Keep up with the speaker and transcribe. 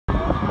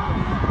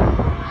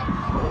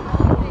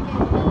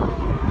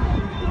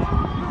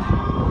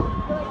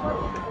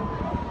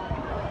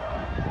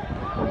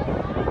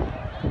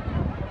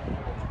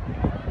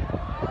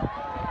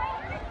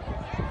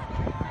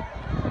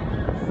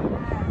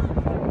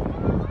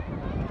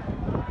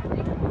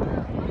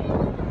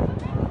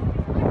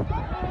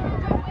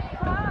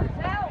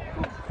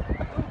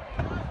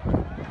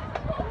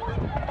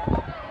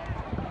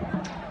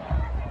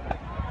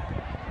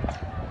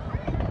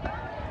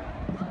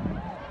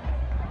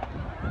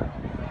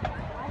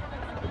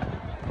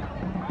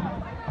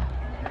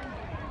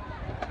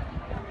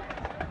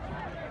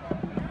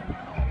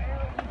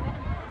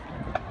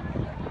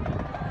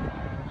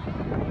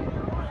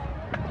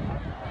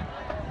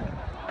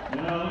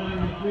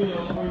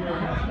your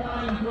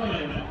headline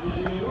winner is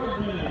the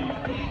award-winning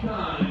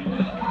 8-time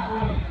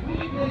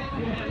weekday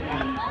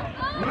champion,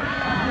 Nampa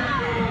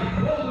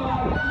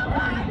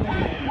Marching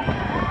Band.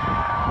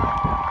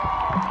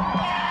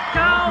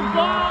 Go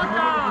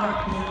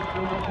Bulldogs!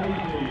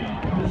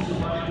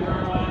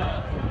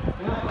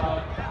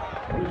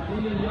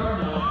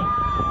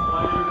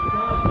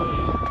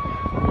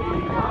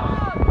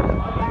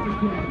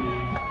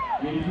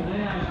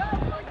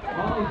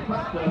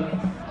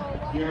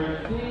 Your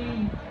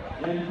team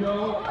and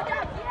Joe,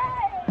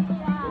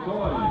 the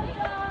boys.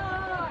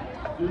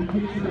 Student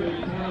teacher is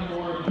Hannah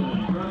Morrison.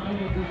 Drum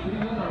team this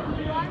season are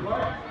Brianna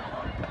Clark,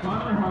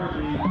 Connor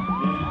Harvey, and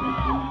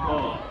Christian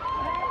Paul.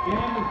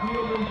 And the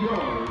field is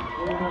yours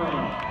for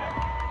Moreno.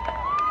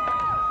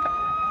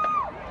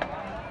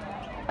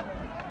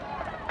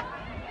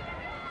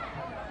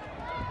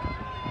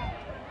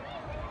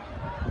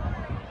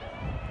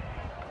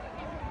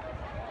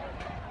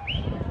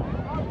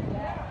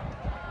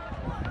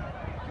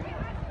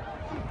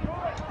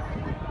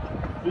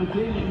 The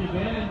team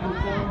began and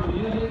performed the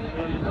music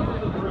and some of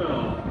the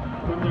thrill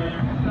from their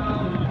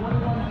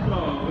 2021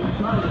 show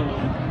entitled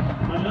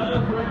Another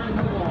Brick in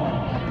the Wall,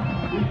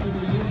 featuring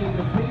the music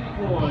of Pink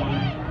Floyd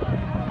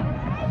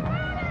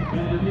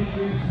and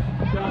Demetrius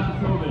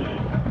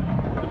Shostakovich.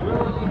 The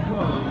thrill is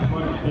composed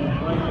by Ken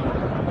Reichert.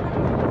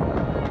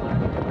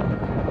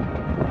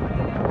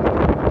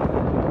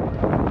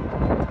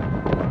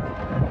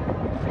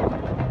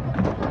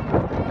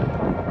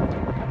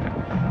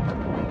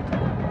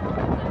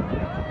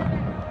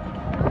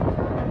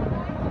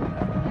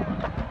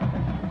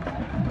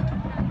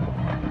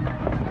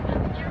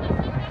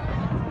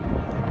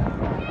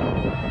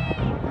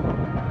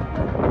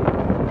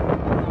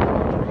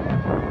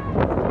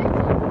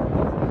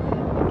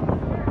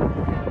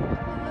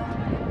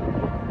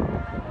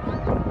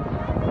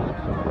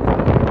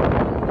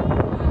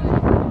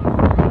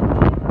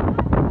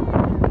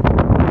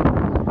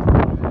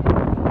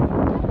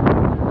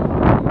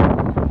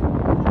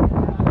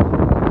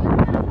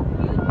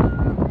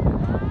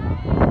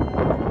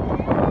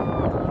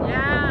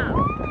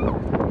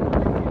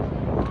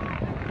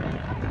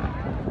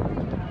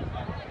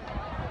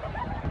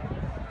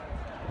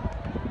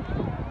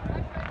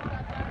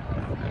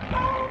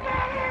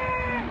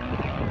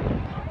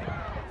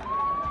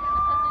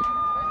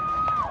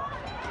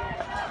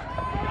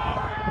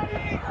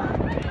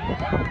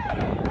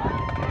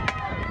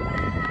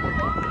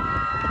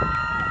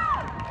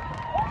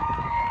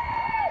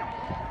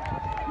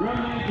 Drum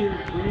majors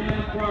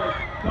Brianna Clark,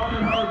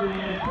 Connor Harvey,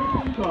 and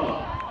Christian Paul.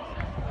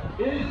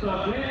 Is the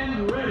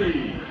band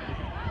ready?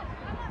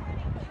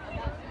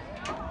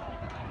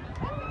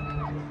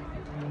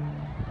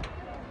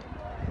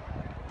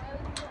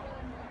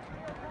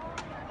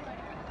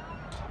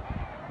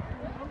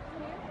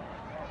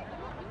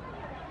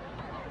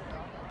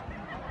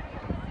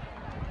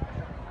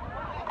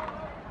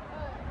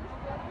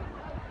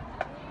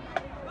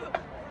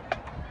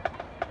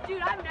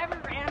 Dude, I've never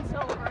ran so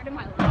hard in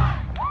my life.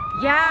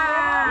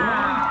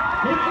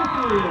 Yeah! Take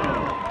the field.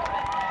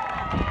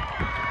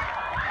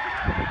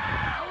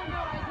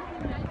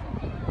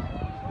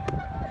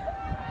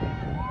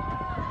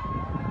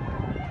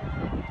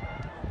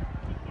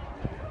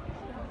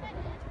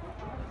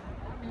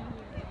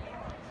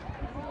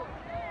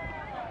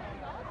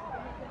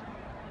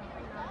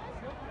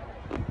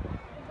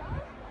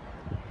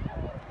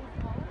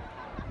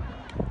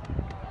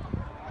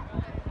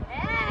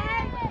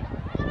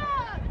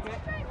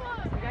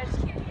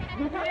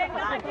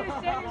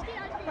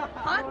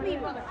 Hug me,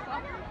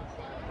 motherfucker.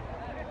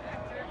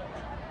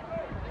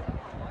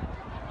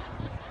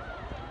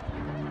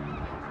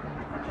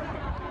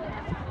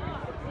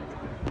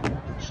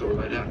 So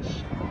let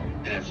us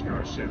ask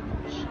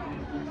ourselves,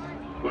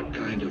 what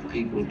kind of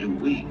people do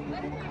we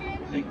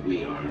think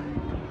we are?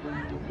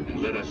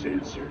 And let us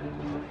answer,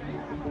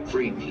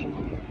 free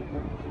people,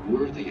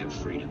 worthy of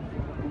freedom,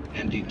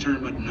 and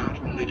determined not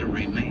only to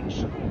remain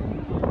so,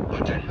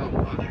 but to help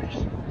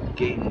others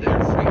gain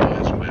their freedom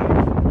as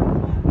well.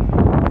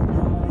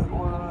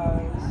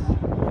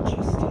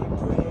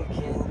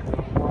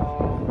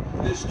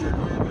 Mr.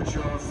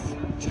 Gorbachev,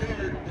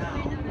 tear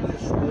down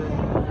this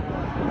wall.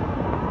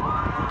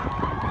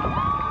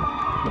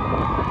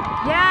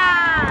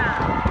 Yeah!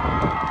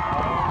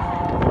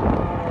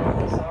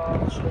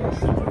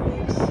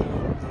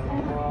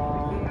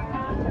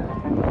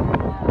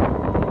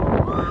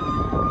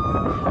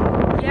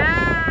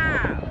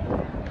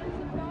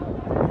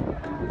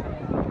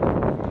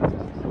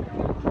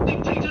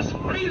 Dictators'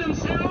 freedom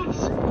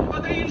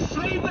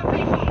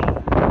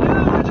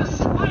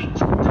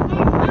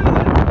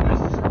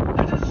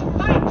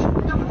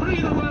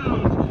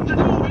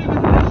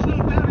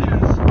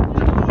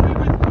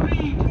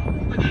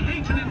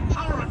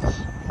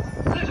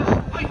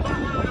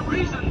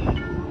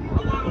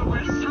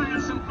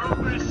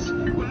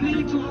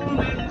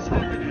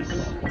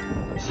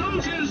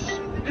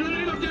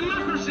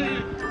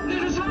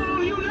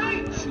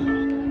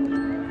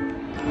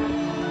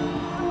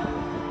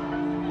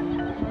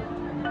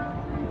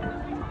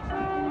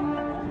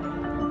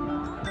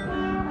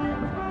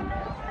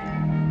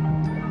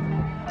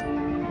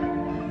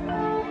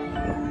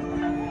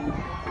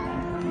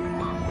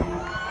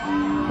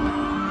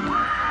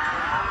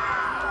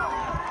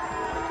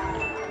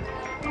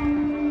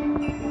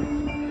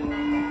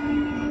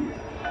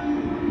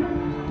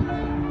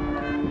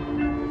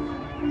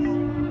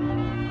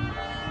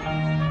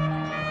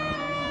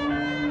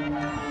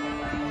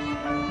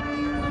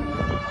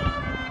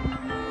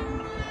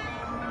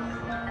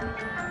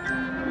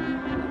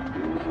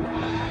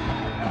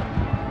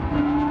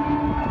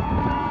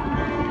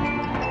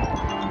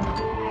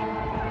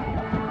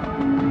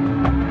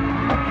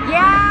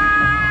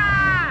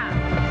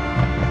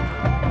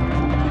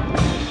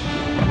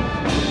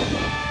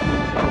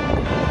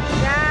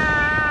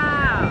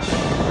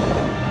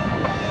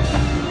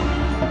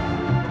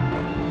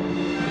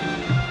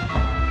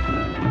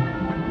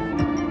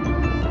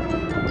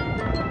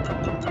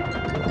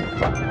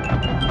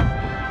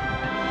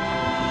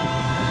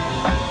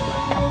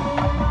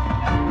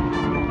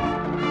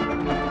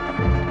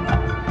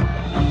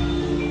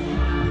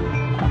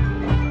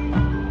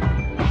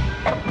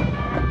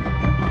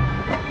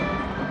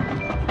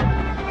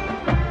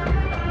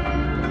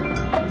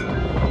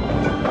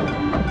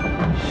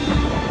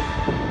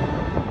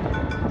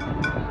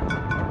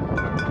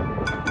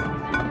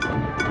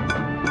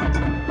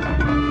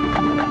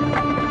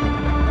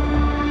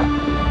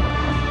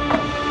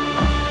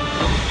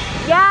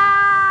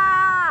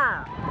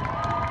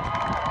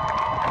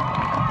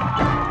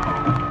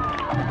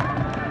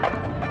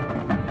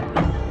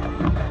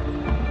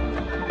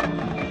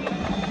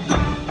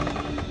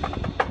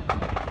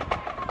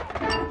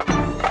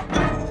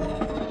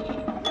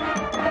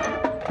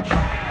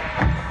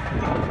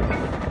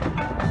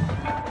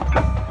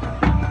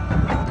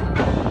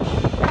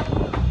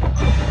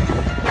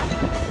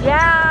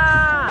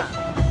Yeah!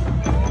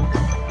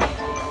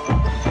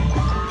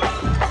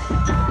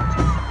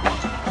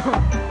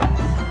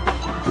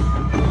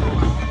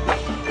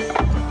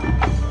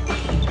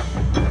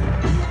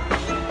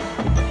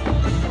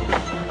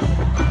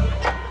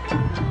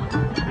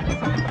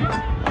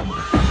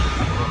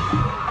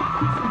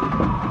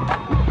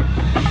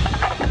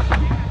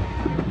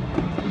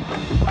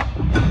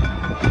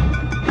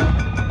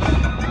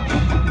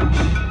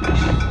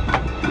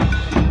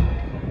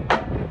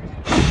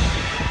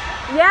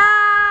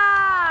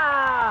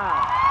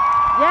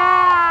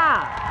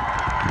 Yeah!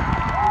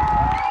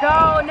 Go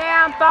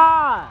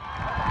Nampa!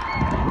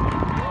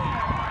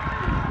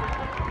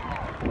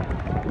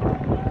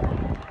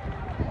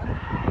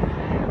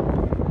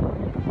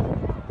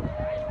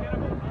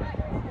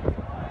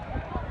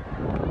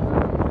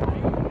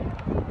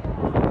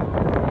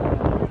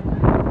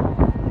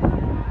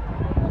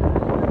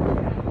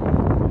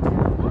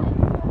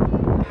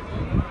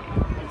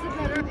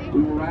 We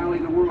will rally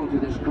the world to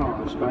this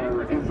cause by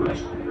our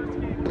efforts,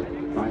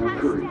 by our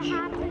courage.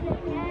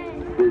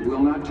 We will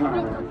not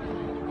tire,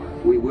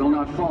 we will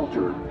not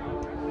falter,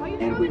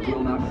 and we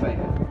will not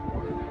fail.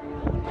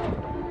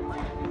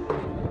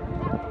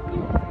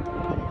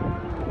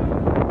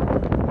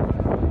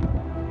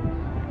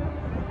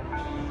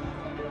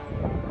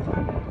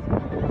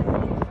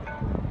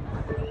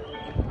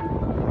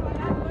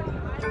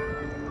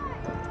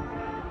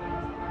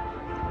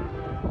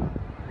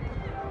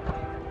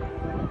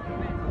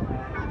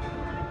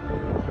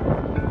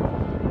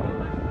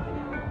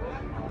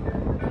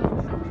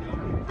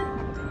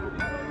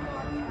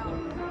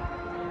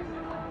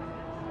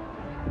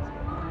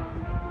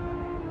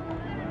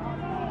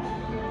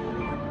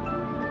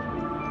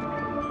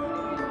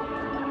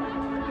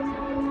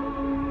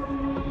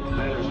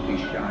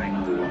 Shine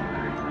no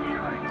longer.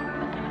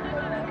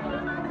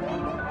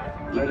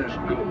 Let us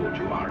go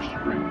to our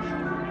strength.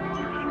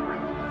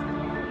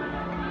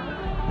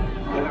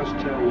 Let us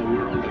tell the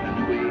world that a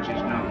new age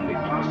is not only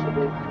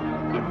possible,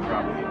 but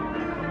probable.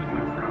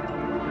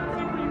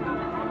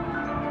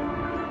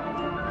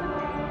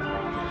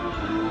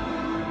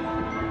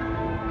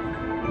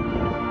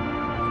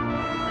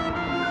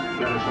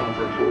 Let us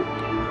offer hope.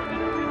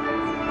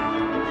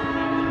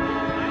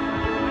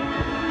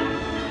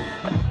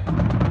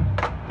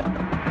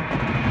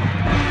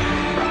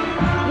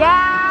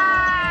 Yeah!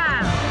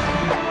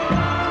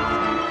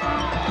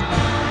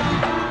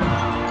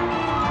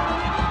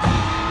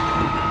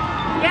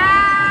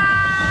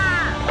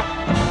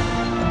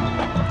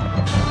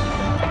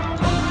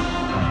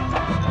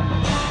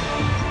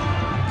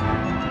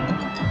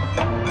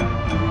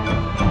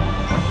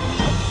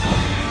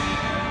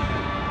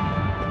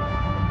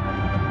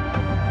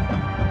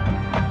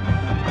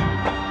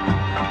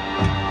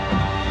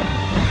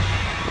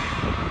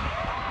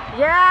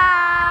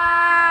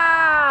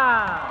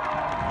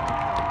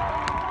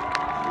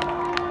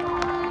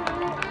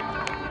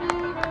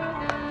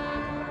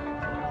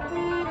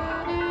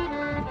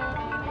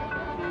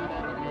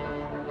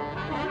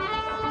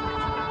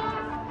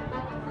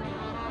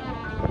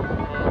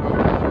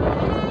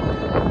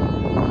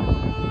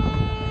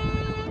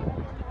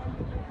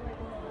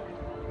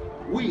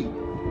 We,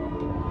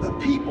 the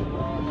people,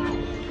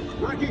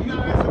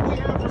 recognize that we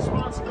have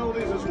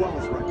responsibilities as well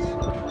as rights.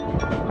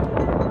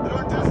 That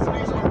our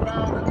destinies are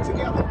bound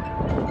together.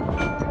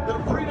 That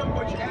a freedom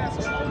which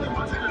asks only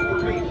what's in it for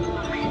me,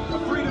 a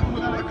freedom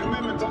without a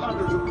commitment to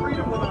others, a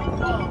freedom without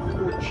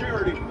love or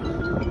charity,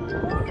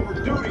 or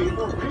duty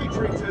or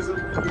patriotism,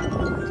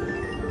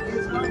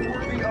 is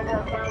unworthy of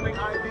our founding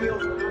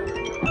ideals.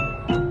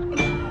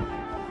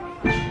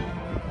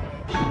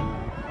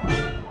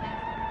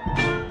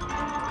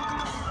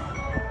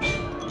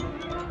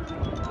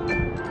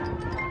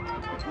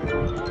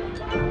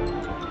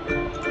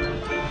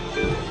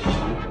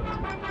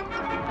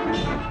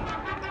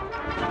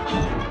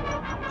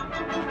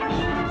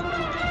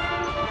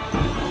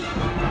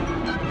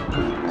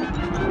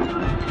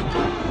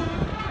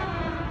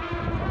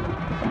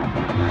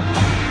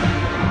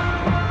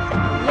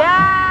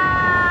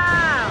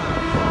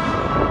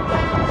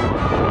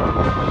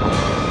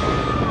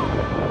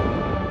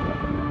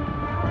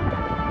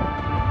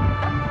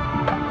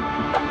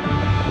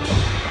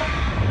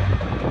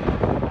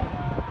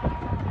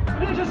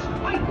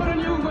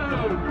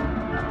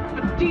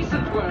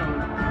 Decent world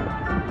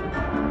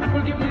that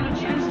will give men a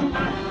chance to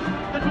work,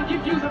 that will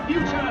give youth a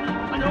future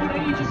and old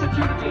age a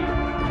security.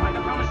 By the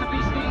promise of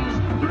these things,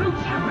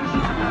 brutes have risen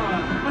to power,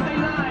 but they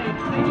lie.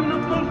 They do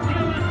not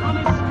fulfill their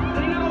promise.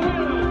 They never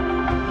will.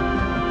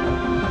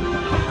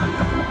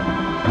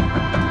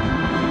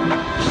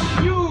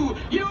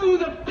 You,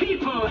 the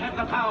people, have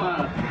the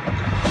power.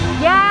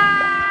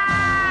 Yeah!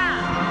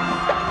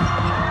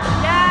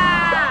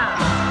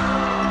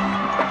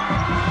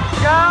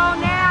 Go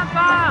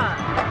Nampa!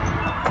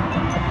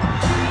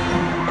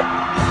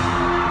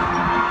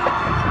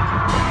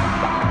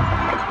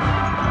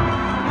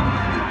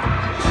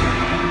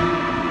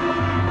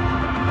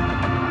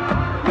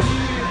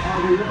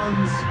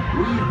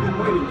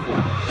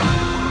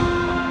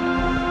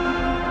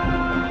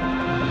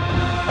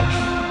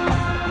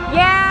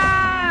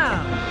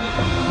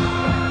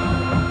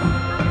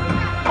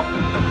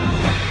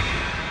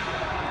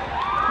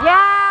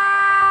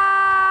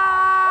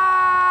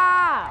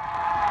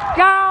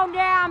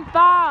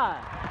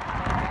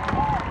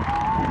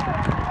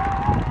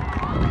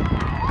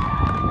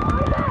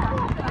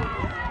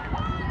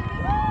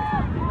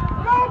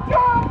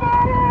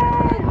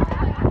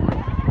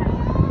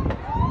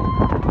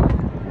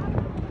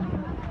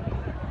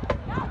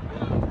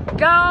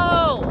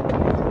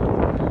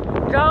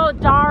 Go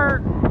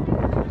Dart!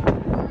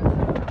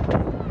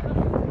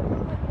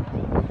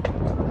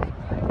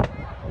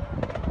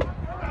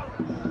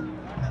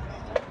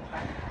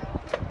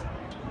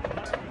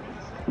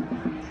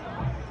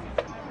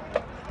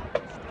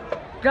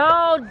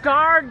 Go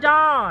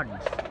Dardon!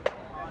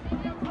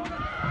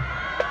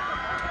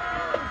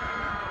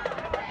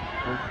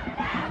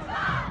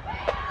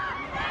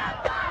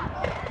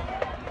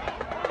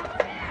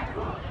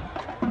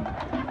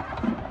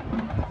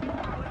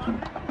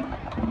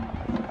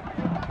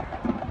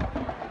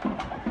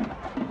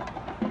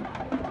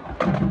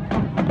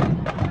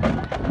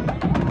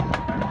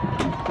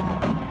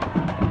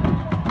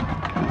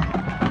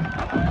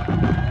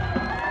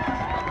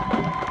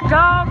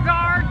 Go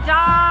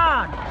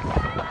Gardon!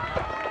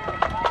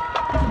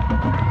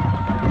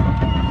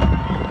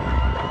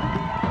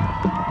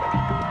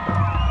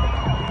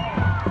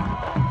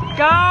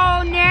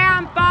 Go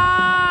Nampa!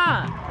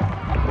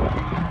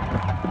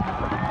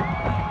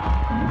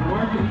 The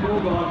Marching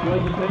Bulldogs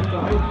like to thank the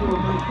high school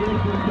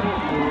administration and staff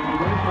for the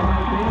Nampa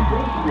High Band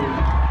Principals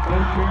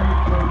and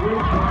parents for a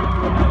great part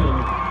for another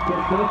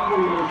successful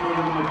year for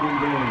the marching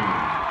band.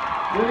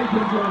 Ladies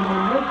and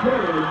gentlemen, let's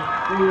hear it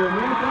for your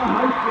Nampa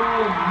High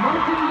School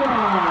Marching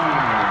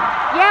Band.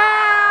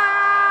 Yeah!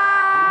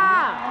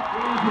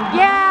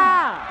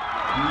 Yeah!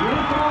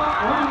 Nampa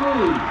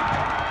Unleashed.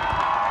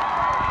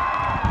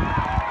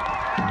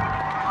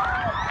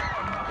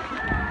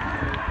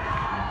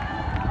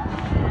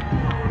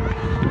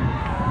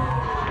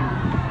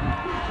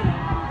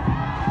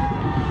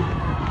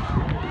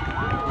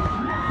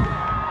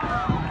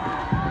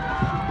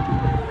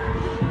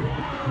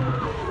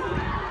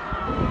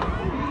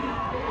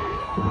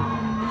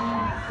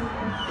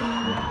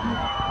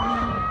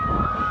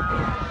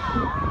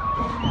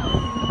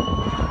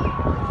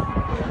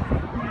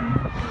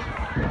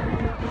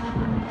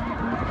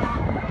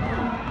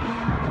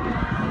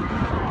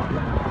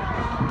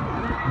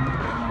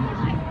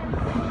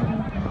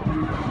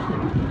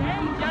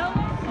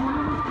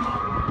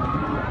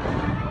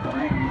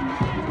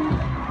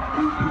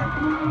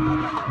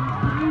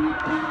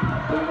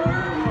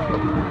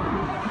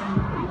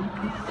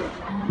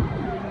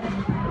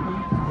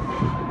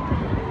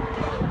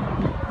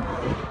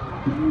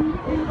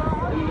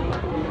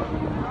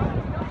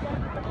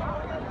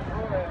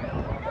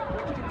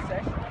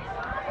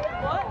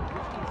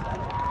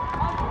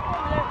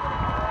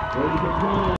 Ladies and gentlemen.